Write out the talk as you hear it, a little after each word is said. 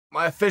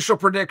My official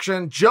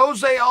prediction,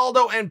 Jose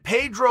Aldo and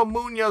Pedro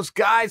Munhoz.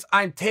 Guys,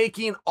 I'm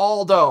taking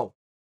Aldo.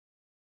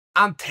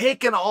 I'm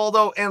taking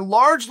Aldo, and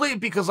largely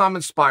because I'm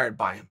inspired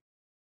by him.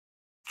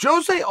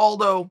 Jose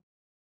Aldo,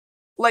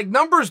 like,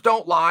 numbers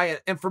don't lie,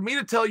 and for me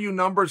to tell you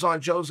numbers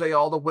on Jose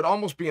Aldo would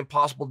almost be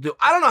impossible to do.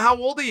 I don't know how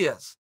old he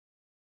is.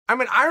 I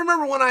mean, I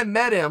remember when I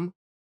met him,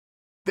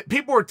 that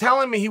people were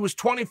telling me he was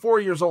 24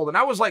 years old, and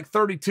I was like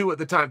 32 at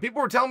the time.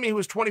 People were telling me he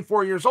was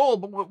 24 years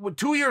old, but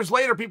 2 years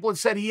later, people had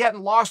said he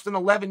hadn't lost in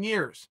 11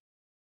 years.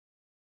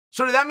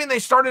 So did that mean they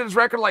started his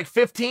record like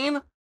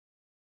 15?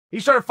 He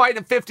started fighting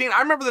at 15.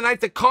 I remember the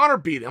night that Conor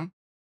beat him.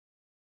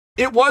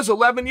 It was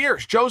 11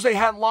 years. Jose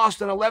hadn't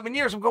lost in 11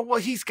 years. I'm going, well,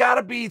 he's got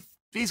to be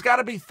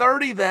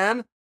 30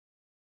 then,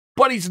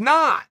 but he's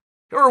not,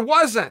 or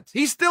wasn't.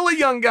 He's still a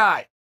young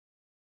guy.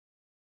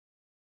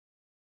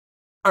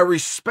 I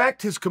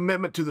respect his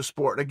commitment to the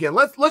sport. Again,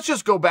 let's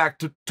just go back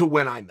to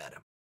when I met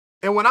him.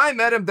 And when I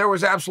met him, there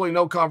was absolutely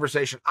no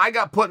conversation. I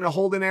got put in a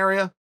holding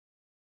area,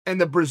 and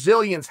the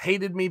Brazilians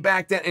hated me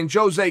back then, and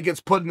Jose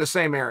gets put in the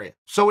same area.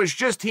 So it's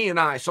just he and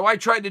I. So I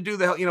tried to do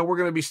we're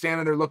going to be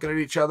standing there looking at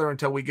each other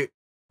until we get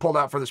pulled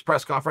out for this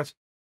press conference.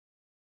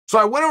 So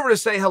I went over to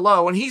say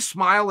hello, and he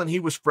smiled, and he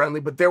was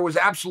friendly, but there was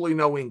absolutely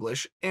no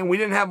English, and we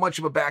didn't have much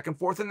of a back and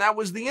forth, and that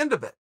was the end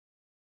of it.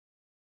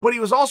 But he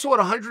was also at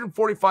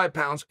 145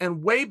 pounds,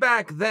 and way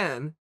back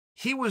then,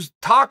 he was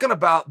talking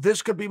about,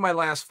 this could be my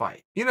last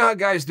fight. You know how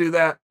guys do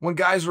that? When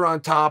guys are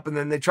on top, and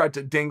then they try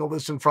to dangle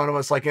this in front of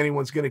us like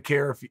anyone's going to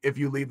care if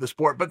you leave the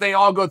sport. But they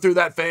all go through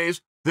that phase.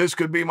 This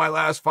could be my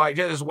last fight.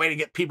 Just a way to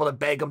get people to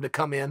beg him to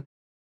come in.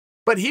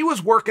 But he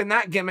was working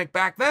that gimmick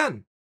back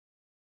then.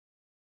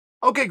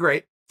 Okay,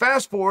 great.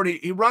 Fast forward,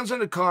 he runs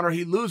into Conor.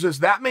 He loses.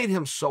 That made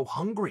him so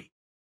hungry.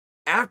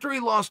 After he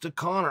lost to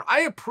Conor,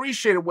 I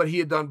appreciated what he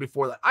had done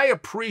before that. I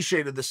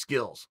appreciated the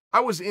skills. I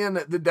was in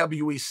the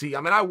WEC. I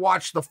mean, I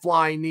watched the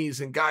flying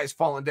knees and guys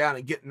falling down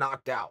and getting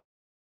knocked out.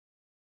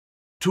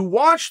 To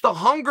watch the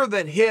hunger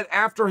that hit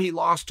after he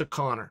lost to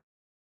Conor,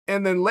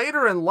 and then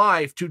later in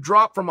life to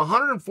drop from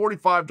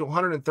 145 to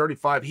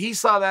 135, he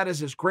saw that as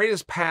his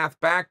greatest path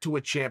back to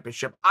a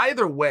championship.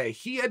 Either way,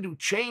 he had to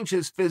change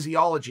his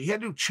physiology. He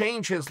had to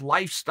change his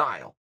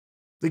lifestyle.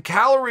 The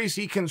calories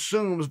he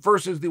consumes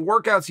versus the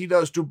workouts he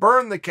does to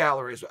burn the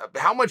calories,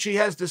 how much he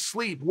has to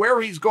sleep, where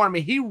he's going. I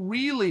mean, he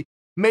really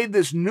made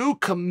this new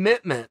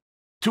commitment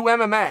to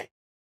MMA.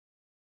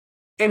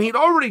 And he'd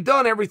already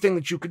done everything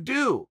that you could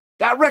do.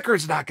 That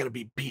record's not going to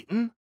be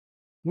beaten.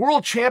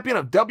 World champion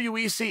of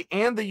WEC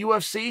and the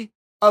UFC,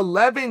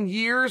 11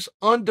 years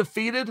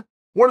undefeated,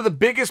 one of the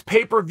biggest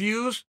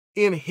pay-per-views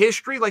in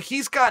history. Like,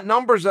 he's got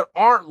numbers that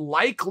aren't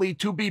likely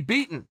to be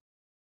beaten.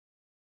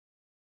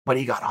 But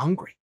he got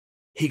hungry.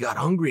 He got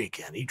hungry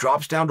again. He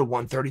drops down to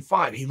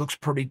 135. He looks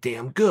pretty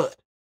damn good.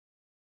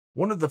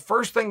 One of the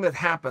first things that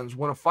happens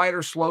when a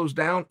fighter slows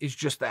down is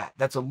just that.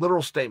 That's a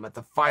literal statement.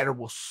 The fighter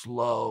will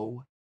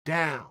slow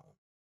down.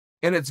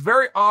 And it's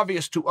very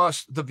obvious to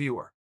us, the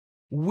viewer.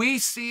 We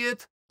see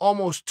it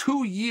almost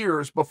 2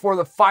 years before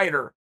the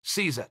fighter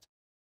sees it.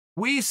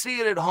 We see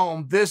it at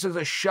home. This is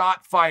a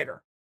shot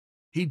fighter.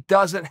 He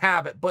doesn't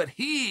have it, but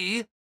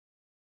he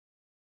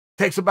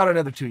takes about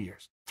another 2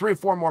 years, 3 or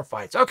 4 more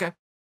fights. Okay.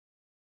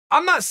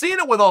 I'm not seeing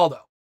it with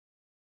Aldo.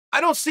 I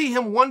don't see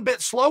him one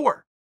bit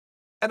slower.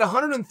 At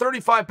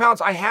 135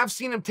 pounds, I have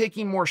seen him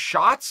taking more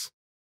shots,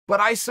 but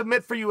I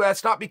submit for you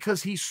that's not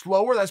because he's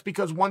slower. That's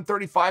because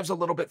 135 is a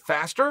little bit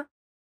faster.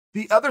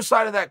 The other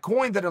side of that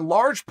coin that in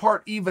large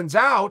part evens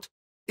out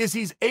is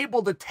he's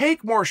able to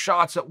take more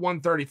shots at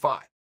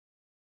 135.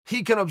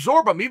 He can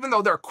absorb them. Even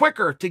though they're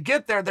quicker to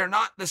get there, they're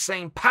not the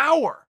same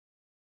power.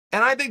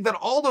 And I think that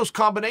all those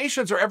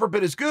combinations are every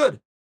bit as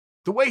good.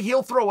 The way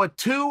he'll throw a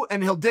 2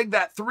 and he'll dig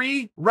that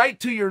 3 right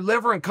to your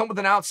liver and come with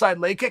an outside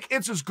leg kick,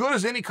 it's as good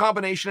as any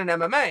combination in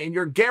MMA, and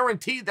you're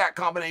guaranteed that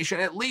combination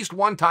at least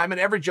one time in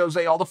every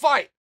Jose Aldo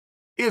fight.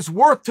 It's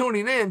worth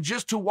tuning in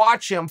just to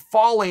watch him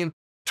falling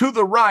to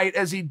the right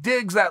as he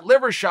digs that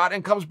liver shot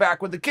and comes back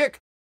with the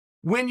kick.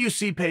 When you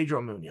see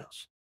Pedro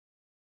Munhoz,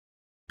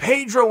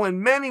 Pedro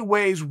in many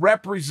ways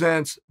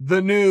represents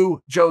the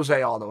new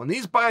Jose Aldo, and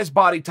these guys'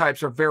 body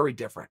types are very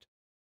different.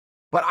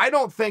 But I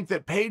don't think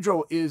that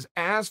Pedro is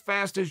as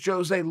fast as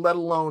Jose, let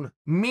alone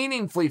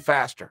meaningfully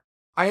faster.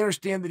 I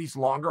understand that he's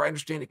longer. I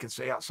understand he can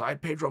stay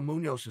outside. Pedro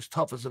Munhoz is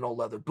tough as an old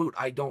leather boot.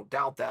 I don't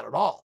doubt that at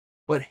all.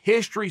 But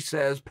history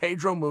says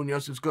Pedro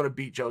Munhoz is going to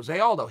beat Jose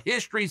Aldo.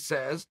 History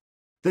says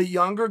the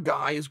younger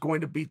guy is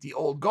going to beat the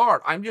old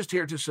guard. I'm just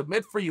here to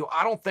submit for you.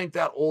 I don't think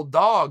that old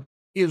dog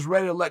is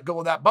ready to let go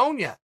of that bone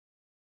yet.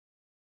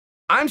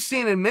 I'm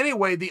seeing in many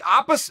ways the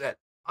opposite.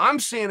 I'm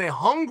seeing a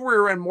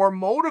hungrier and more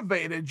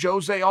motivated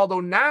Jose Aldo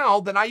now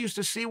than I used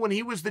to see when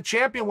he was the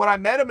champion. When I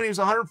met him and he was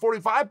a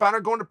 145-pounder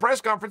going to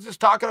press conferences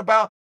talking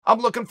about, I'm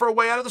looking for a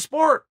way out of the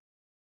sport.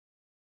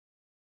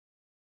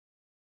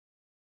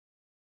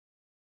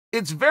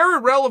 It's very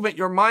relevant,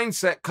 your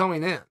mindset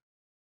coming in.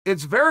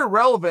 It's very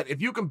relevant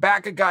if you can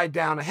back a guy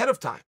down ahead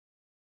of time.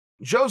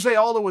 Jose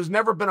Aldo has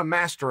never been a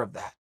master of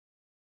that.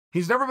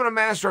 He's never been a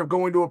master of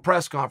going to a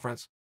press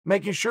conference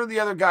making sure the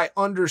other guy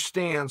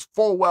understands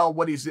full well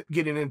what he's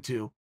getting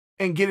into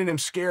and getting him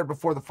scared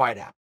before the fight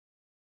happens.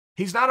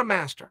 He's not a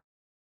master.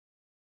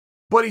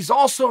 But he's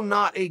also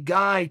not a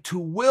guy to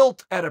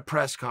wilt at a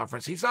press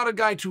conference. He's not a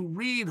guy to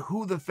read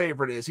who the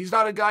favorite is. He's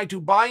not a guy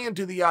to buy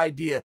into the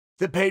idea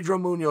that Pedro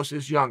Munhoz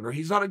is younger.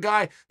 He's not a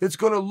guy that's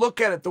going to look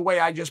at it the way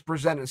I just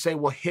presented and say,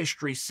 well,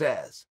 history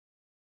says.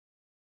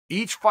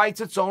 Each fight's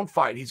its own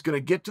fight. He's going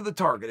to get to the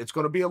target. It's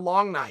going to be a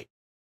long night.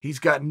 He's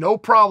got no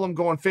problem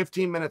going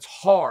 15 minutes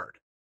hard,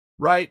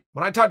 right?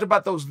 When I talked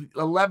about those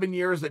 11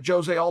 years that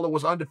Jose Aldo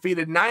was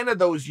undefeated, 9 of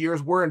those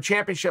years were in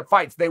championship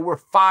fights. They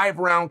were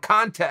 5-round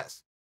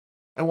contests.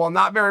 And while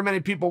not very many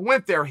people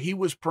went there, he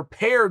was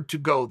prepared to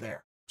go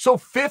there. So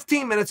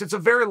 15 minutes, it's a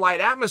very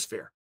light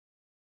atmosphere.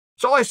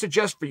 So all I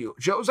suggest for you,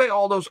 Jose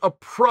Aldo's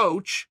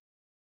approach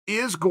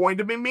is going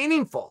to be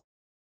meaningful.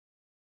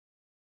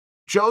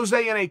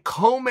 Jose in a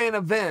co-main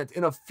event,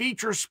 in a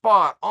feature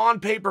spot, on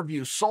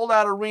pay-per-view,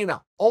 sold-out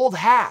arena, old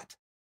hat.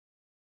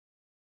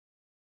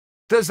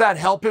 Does that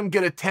help him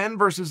get a 10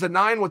 versus a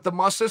 9 with the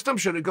must system?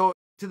 Should it go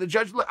to the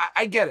judge?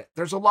 I get it.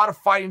 There's a lot of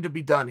fighting to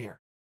be done here.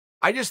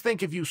 I just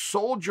think if you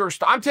sold your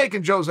stock, I'm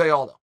taking Jose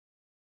Aldo.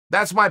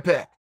 That's my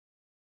pick.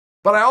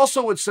 But I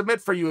also would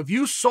submit for you, if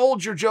you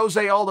sold your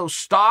Jose Aldo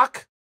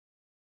stock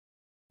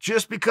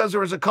just because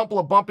there was a couple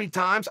of bumpy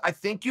times, I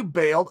think you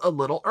bailed a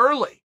little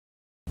early.